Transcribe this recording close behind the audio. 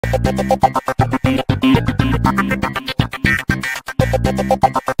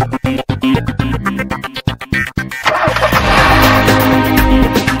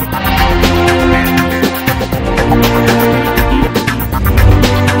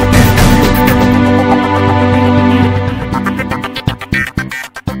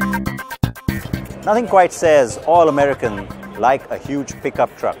Nothing quite says all-American like a huge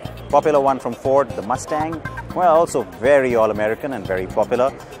pickup truck. Popular one from Ford, the Mustang, well, also very all-American and very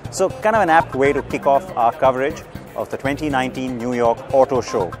popular. So kind of an apt way to kick off our coverage of the 2019 New York Auto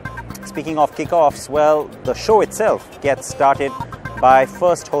Show. Speaking of kickoffs, well, the show itself gets started by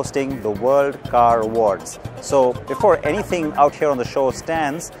first hosting the World Car Awards. So before anything out here on the show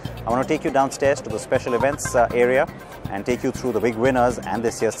stands, I want to take you downstairs to the special events area and take you through the big winners and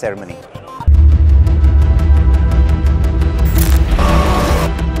this year's ceremony.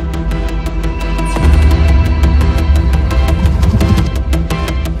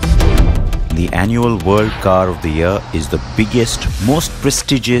 The annual World Car of the Year is the biggest, most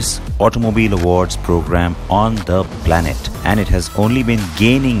prestigious automobile awards program on the planet, and it has only been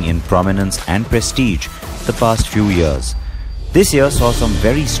gaining in prominence and prestige the past few years. This year saw some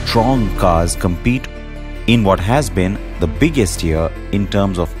very strong cars compete in what has been the biggest year in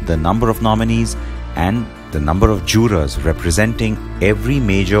terms of the number of nominees and the number of jurors representing every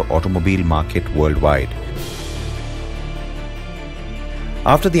major automobile market worldwide.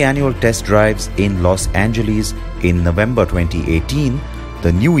 After the annual test drives in Los Angeles in November 2018,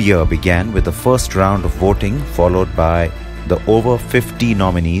 the new year began with the first round of voting, followed by the over 50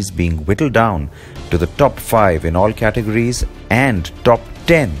 nominees being whittled down to the top 5 in all categories and top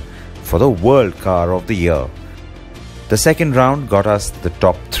 10 for the World Car of the Year. The second round got us the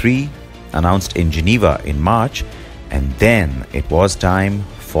top 3, announced in Geneva in March, and then it was time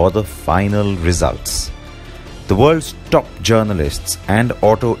for the final results. The world's top journalists and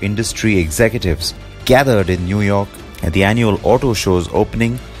auto industry executives gathered in New York at the annual auto show's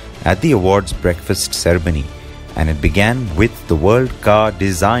opening at the awards breakfast ceremony, and it began with the World Car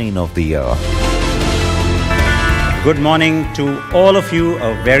Design of the Year. Good morning to all of you.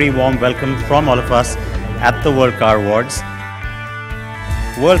 A very warm welcome from all of us at the World Car Awards.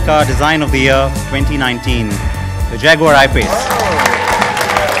 World Car Design of the Year 2019, the Jaguar I-Pace.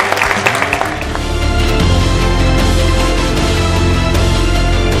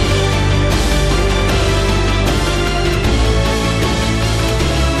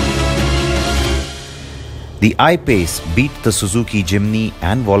 The I-Pace beat the Suzuki Jimny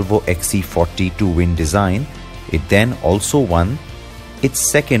and Volvo XC40 to win design. It then also won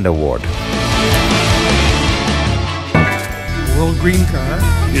its second award. World Green Car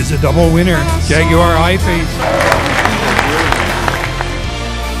is a double winner. Jaguar I-Pace.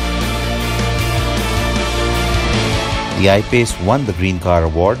 The I-Pace won the Green Car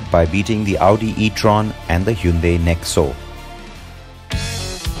Award by beating the Audi e-tron and the Hyundai Nexo.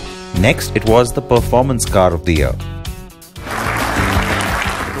 Next, it was the Performance Car of the Year.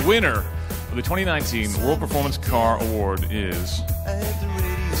 The winner of the 2019 World Performance Car Award is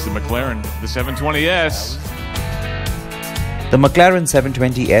the McLaren, the 720S. The McLaren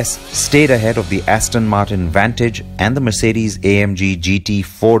 720S stayed ahead of the Aston Martin Vantage and the Mercedes-AMG GT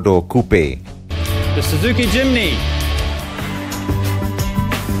 4-door Coupe. The Suzuki Jimny.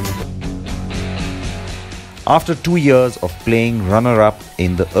 After 2 years of playing runner-up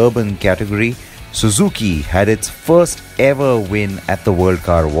in the urban category, Suzuki had its first ever win at the World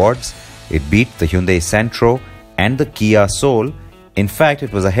Car Awards. It beat the Hyundai Santro and the Kia Soul. In fact,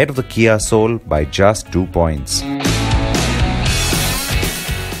 it was ahead of the Kia Soul by just 2 points.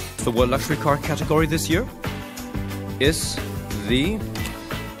 The World Luxury Car category this year is the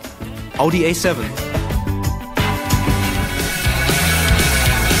Audi A7.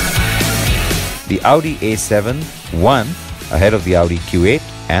 The Audi A7 won ahead of the Audi Q8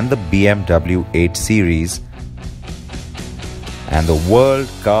 and the BMW 8 Series. And the World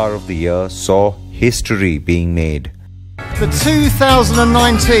Car of the Year saw history being made. The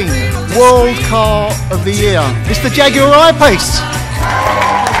 2019 World Car of the Year is the Jaguar I-Pace.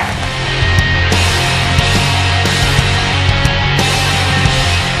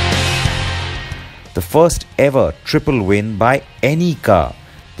 The first ever triple win by any car.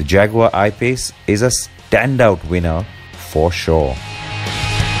 The Jaguar I-Pace is a standout winner for sure.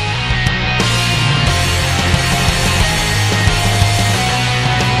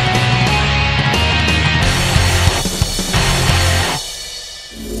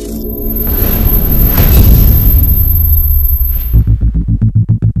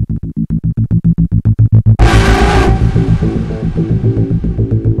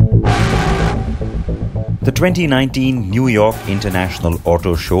 The The 2019 New York International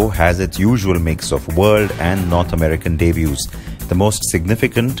Auto Show has its usual mix of world and North American debuts. The most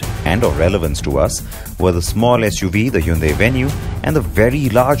significant and of relevance to us were the small SUV, the Hyundai Venue, and the very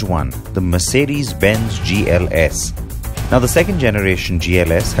large one, the Mercedes-Benz GLS. Now, the second generation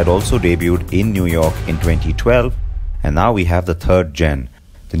GLS had also debuted in New York in 2012, and now we have the third gen.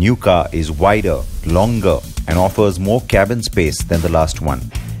 The new car is wider, longer, and offers more cabin space than the last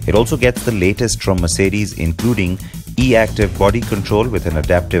one. It also gets the latest from Mercedes, including e-active body control with an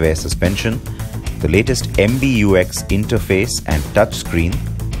adaptive air suspension, the latest MBUX interface and touchscreen,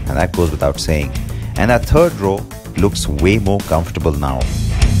 and that goes without saying. And that third row looks way more comfortable now.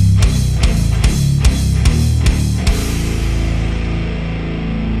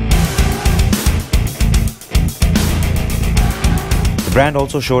 The brand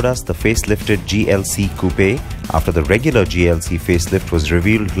also showed us the facelifted GLC Coupe after the regular GLC facelift was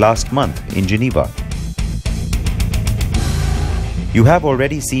revealed last month in Geneva. You have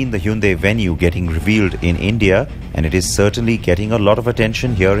already seen the Hyundai Venue getting revealed in India, and it is certainly getting a lot of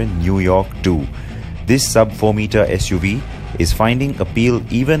attention here in New York too. This sub-4 meter SUV is finding appeal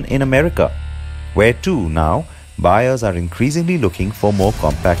even in America, where too now buyers are increasingly looking for more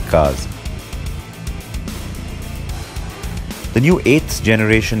compact cars. The new 8th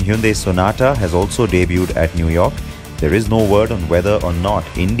generation Hyundai Sonata has also debuted at New York. There is no word on whether or not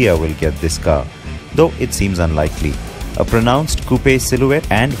India will get this car, though it seems unlikely. A pronounced coupe silhouette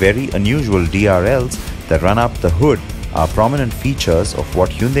and very unusual DRLs that run up the hood are prominent features of what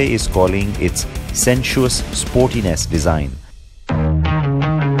Hyundai is calling its sensuous sportiness design.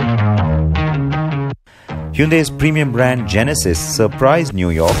 Hyundai's premium brand Genesis surprised New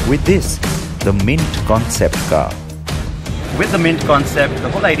York with this, the Mint concept car. With the Mint concept,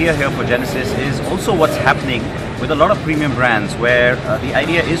 the whole idea here for Genesis is also what's happening with a lot of premium brands, where the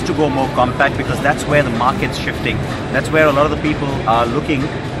idea is to go more compact because that's where the market's shifting. That's where a lot of the people are looking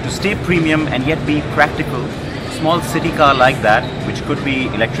to stay premium and yet be practical. A small city car like that, which could be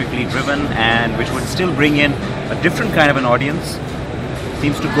electrically driven and which would still bring in a different kind of an audience,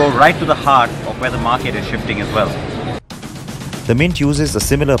 seems to go right to the heart of where the market is shifting as well. The Mint uses a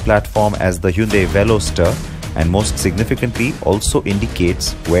similar platform as the Hyundai Veloster, and most significantly also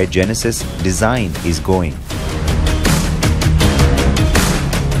indicates where Genesis design is going.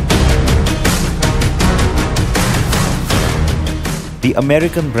 The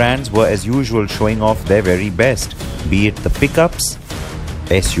American brands were as usual showing off their very best, be it the pickups,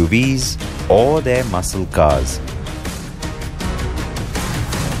 SUVs, or their muscle cars.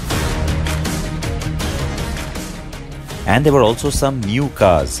 And there were also some new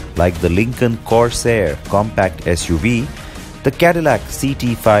cars like the Lincoln Corsair compact SUV, the Cadillac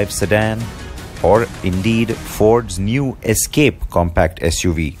CT5 sedan, or indeed Ford's new Escape compact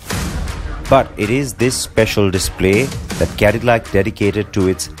SUV. But it is this special display that Cadillac dedicated to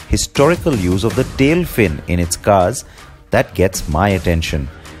its historical use of the tail fin in its cars that gets my attention.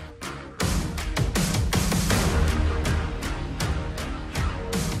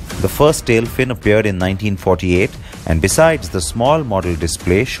 The first tail fin appeared in 1948, and besides the small model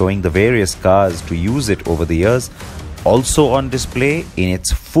display showing the various cars to use it over the years, also on display in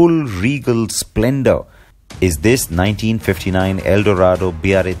its full regal splendor is this 1959 Eldorado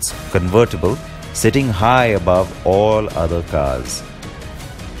Biarritz convertible sitting high above all other cars.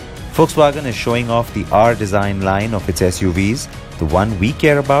 Volkswagen is showing off the R design line of its SUVs. The one we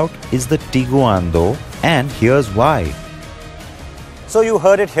care about is the Tiguan though, and here's why. So you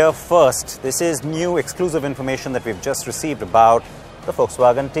heard it here first. This is new exclusive information that we've just received about the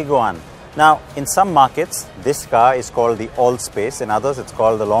Volkswagen Tiguan. Now, in some markets, this car is called the Allspace. In others, it's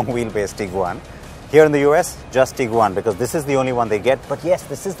called the long wheelbase Tiguan. Here in the US, just Tiguan, because this is the only one they get. But yes,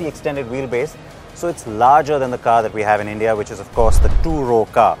 this is the extended wheelbase. So it's larger than the car that we have in India, which is of course the two-row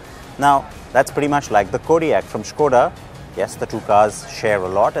car. Now, that's pretty much like the Kodiaq from Skoda. Yes, the two cars share a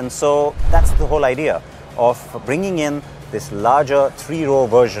lot. And so that's the whole idea of bringing in this larger three-row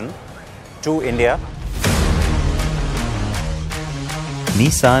version to India.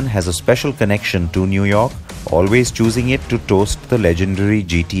 Nissan has a special connection to New York, always choosing it to toast the legendary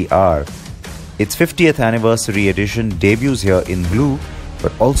GT-R. Its 50th anniversary edition debuts here in blue,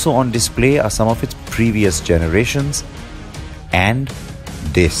 but also on display are some of its previous generations and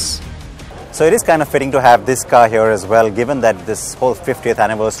this. So it is kind of fitting to have this car here as well, given that this whole 50th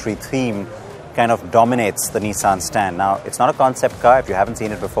anniversary theme kind of dominates the Nissan stand. Now, it's not a concept car. If you haven't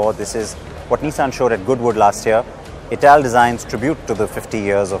seen it before, this is what Nissan showed at Goodwood last year. Ital Design's tribute to the 50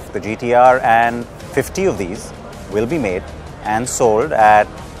 years of the GT-R, and 50 of these will be made and sold at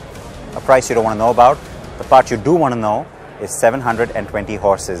a price you don't want to know about. The part you do want to know is 720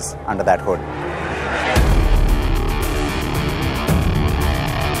 horses under that hood.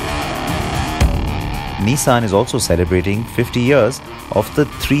 Nissan is also celebrating 50 years of the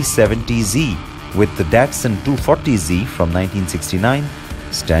 370Z, with the Datsun 240Z from 1969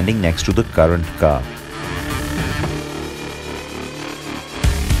 standing next to the current car.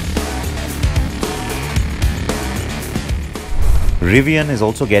 Rivian is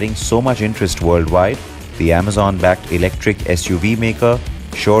also getting so much interest worldwide. The Amazon-backed electric SUV maker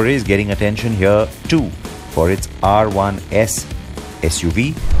sure is getting attention here too for its R1S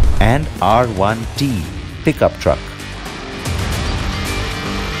SUV and R1T pickup truck.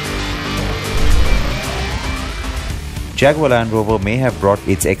 Jaguar Land Rover may have brought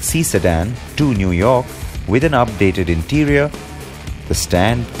its XC sedan to New York with an updated interior. The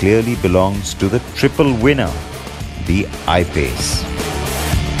stand clearly belongs to the triple winner, the I-Pace.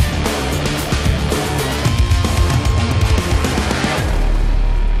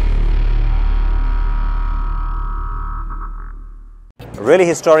 A really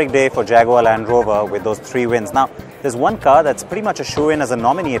historic day for Jaguar Land Rover with those 3 wins. Now, there's one car that's pretty much a shoe-in as a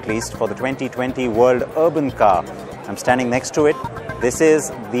nominee at least for the 2020 World Urban Car. I'm standing next to it. This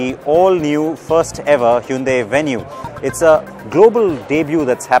is the all-new, first-ever Hyundai Venue. It's a global debut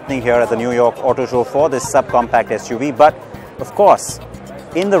that's happening here at the New York Auto Show for this subcompact SUV. But, of course,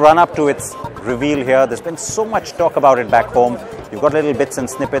 in the run-up to its reveal here, there's been so much talk about it back home. You've got little bits and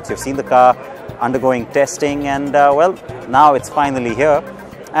snippets. You've seen the car undergoing testing, and well, now it's finally here.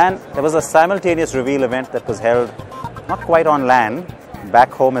 And there was a simultaneous reveal event that was held not quite on land,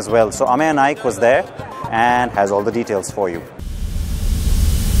 back home as well. So Amey Naik was there and has all the details for you.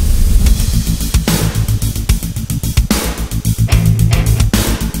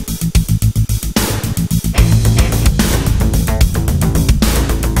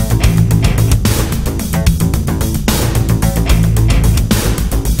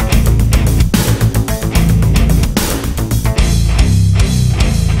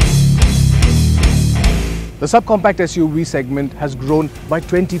 The subcompact SUV segment has grown by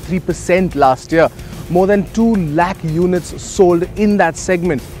 23% last year. More than 2 lakh units sold in that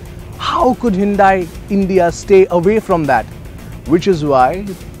segment. How could Hyundai India stay away from that? Which is why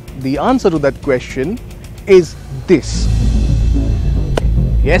the answer to that question is this.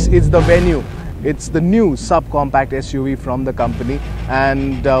 Yes, it's the Venue. It's the new subcompact SUV from the company,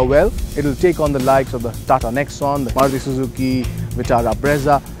 and well, it'll take on the likes of the Tata Nexon, the Maruti Suzuki Vitara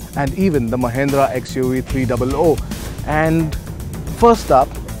Brezza, and even the Mahindra XUV 300. And first up,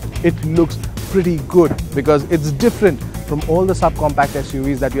 it looks pretty good because it's different from all the subcompact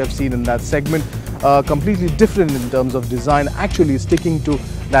SUVs that you have seen in that segment. Completely different in terms of design, actually sticking to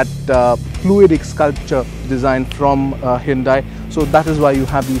that fluidic sculpture design from Hyundai. So that is why you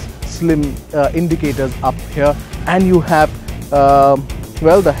have these slim indicators up here, and you have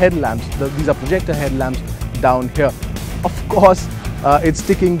well, the headlamps. These are projector headlamps down here. Of course, it's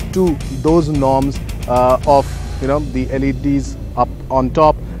sticking to those norms of the LEDs up on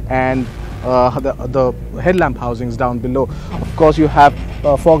top and the headlamp housings down below. Of course, you have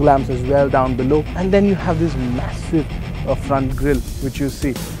fog lamps as well down below, and then you have this massive front grille which you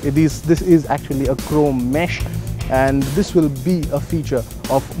see. This is actually a chrome mesh, and this will be a feature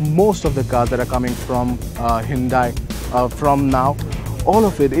of most of the cars that are coming from Hyundai from now. All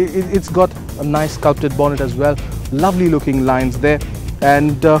of it's got a nice sculpted bonnet as well, lovely looking lines there,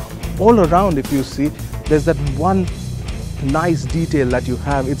 and all around, if you see, there's that one nice detail that you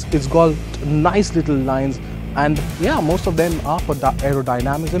have. It's got nice little lines, and yeah, most of them are for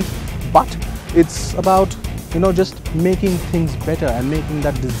aerodynamism, but it's about just making things better and making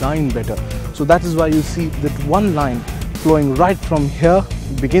that design better. So that is why you see that one line flowing right from here,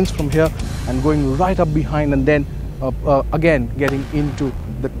 begins from here and going right up behind, and then again getting into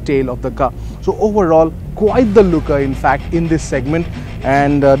the tail of the car. So overall, quite the looker in fact in this segment,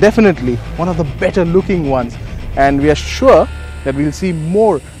 and definitely one of the better looking ones, and we are sure that we'll see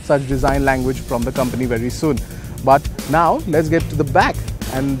more such design language from the company very soon. But now let's get to the back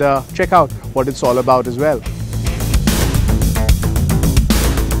and check out what it's all about as well.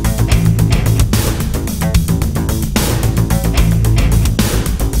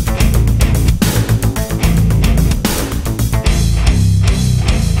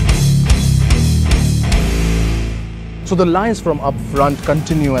 So the lines from up front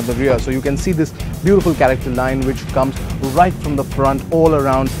continue at the rear. So you can see this beautiful character line which comes right from the front all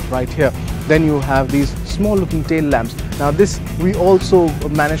around right here. Then you have these small looking tail lamps. Now this, we also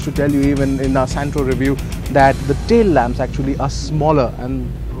managed to tell you even in our Santro review that the tail lamps actually are smaller, and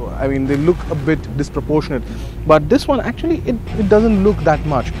I mean they look a bit disproportionate. But this one actually it doesn't look that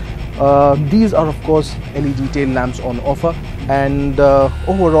much. These are of course LED tail lamps on offer, and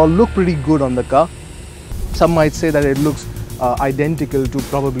overall look pretty good on the car. Some might say that it looks identical to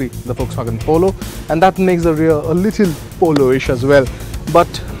probably the Volkswagen Polo, and that makes the rear a little Polo-ish as well. But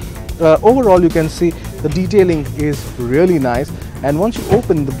overall, you can see the detailing is really nice, and once you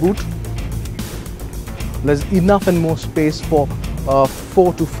open the boot, there's enough and more space for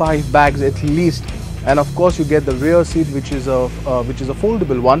 4 to 5 bags at least. And of course, you get the rear seat, which is a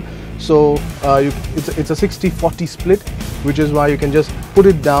foldable one. So it's a 60-40 split, which is why you can just put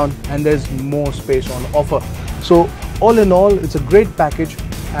it down and there's more space on offer. So all in all, it's a great package,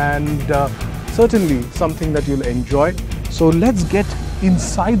 and certainly something that you'll enjoy. So let's get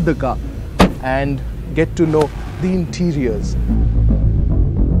inside the car and get to know the interiors.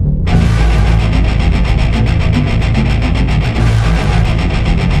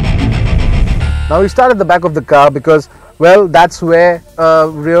 Now we start at the back of the car because, well, that's where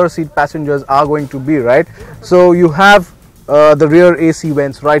rear seat passengers are going to be, right? So you have the rear AC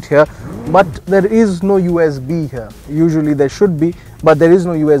vents right here, but there is no USB here. Usually there should be, but there is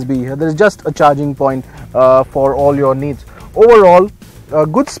no USB here. There is just a charging point for all your needs. Overall,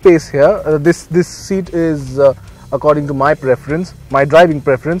 good space here. This seat is according to my preference, my driving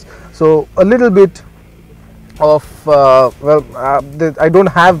preference. So a little bit of I don't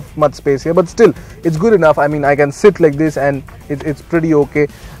have much space here, but still it's good enough. I mean, I can sit like this and it's pretty okay.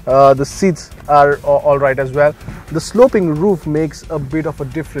 The seats are all right as well. The sloping roof makes a bit of a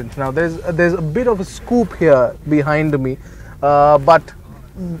difference. Now there's a bit of a scoop here behind me, but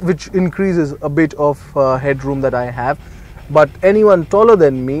which increases a bit of headroom that I have, but anyone taller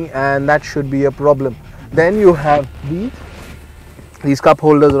than me, and that should be a problem. Then you have these cup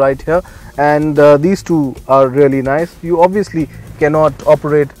holders right here, and these two are really nice. You obviously cannot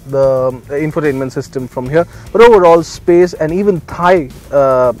operate the infotainment system from here, but overall space and even thigh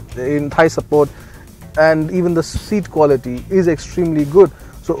support, and even the seat quality is extremely good.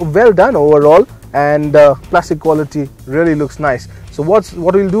 So well done overall, and plastic quality really looks nice. So what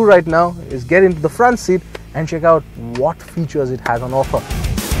we'll do right now is get into the front seat and check out what features it has on offer.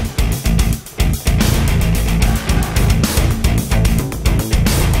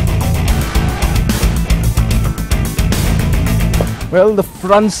 Well, the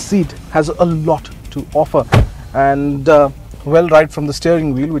front seat has a lot to offer, and well, right from the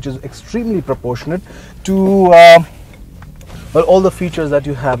steering wheel, which is extremely proportionate, to well, all the features that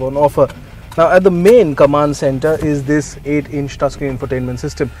you have on offer. Now at the main command center is this 8-inch touchscreen infotainment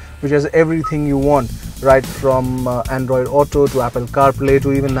system, which has everything you want, right from Android Auto to Apple CarPlay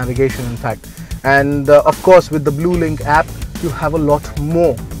to even navigation, in fact. And of course, with the BlueLink app, you have a lot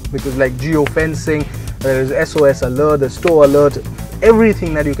more, because like geofencing, there is SOS alert, there's tow alert,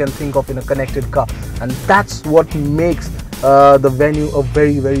 everything that you can think of in a connected car, and that's what makes the Venue a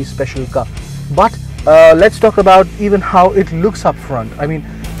very, very special car. But let's talk about even how it looks up front. I mean,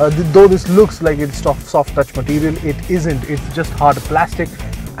 though this looks like it's soft touch material, it isn't. It's just hard plastic,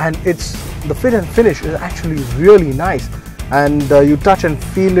 and the fit and finish is actually really nice, and you touch and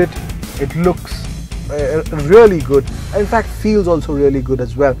feel it. It looks really good. In fact, feels also really good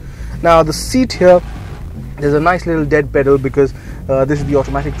as well. Now the seat here, there's a nice little dead pedal, because this is the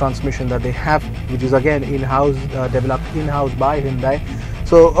automatic transmission that they have, which is again in-house, developed in-house by Hyundai.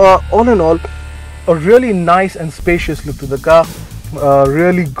 So all in all, a really nice and spacious look to the car.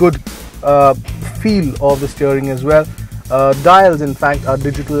 Really good feel of the steering as well. Dials, in fact, are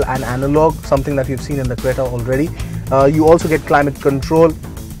digital and analog, something that you've seen in the Creta already. You also get climate control,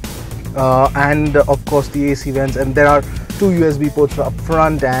 and of course the AC vents, and there are 2 USB ports up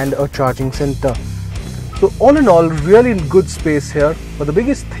front and a charging center. So all in all, really good space here. But the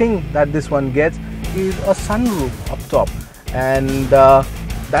biggest thing that this one gets is a sunroof up top, and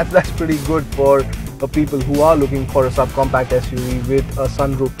that's pretty good for the people who are looking for a subcompact SUV with a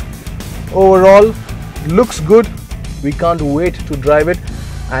sunroof. Overall, looks good. We can't wait to drive it,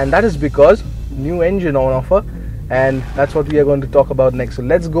 and that is because new engine on offer, and that's what we are going to talk about next. So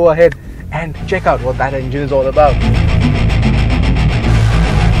let's go ahead and check out what that engine is all about.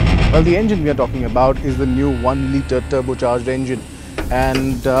 Well, the engine we are talking about is the new 1-liter turbocharged engine,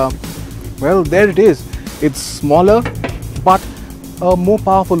 and well, there it is. It's smaller, but a more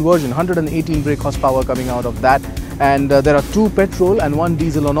powerful version, 118 brake horsepower coming out of that, and there are 2 petrol and 1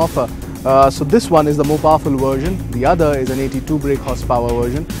 diesel on offer. So this one is the more powerful version, the other is an 82 brake horsepower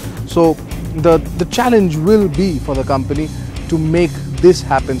version. So the challenge will be for the company to make this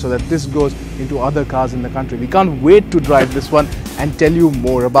happen, so that this goes into other cars in the country. We can't wait to drive this one and tell you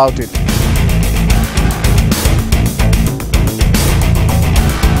more about it.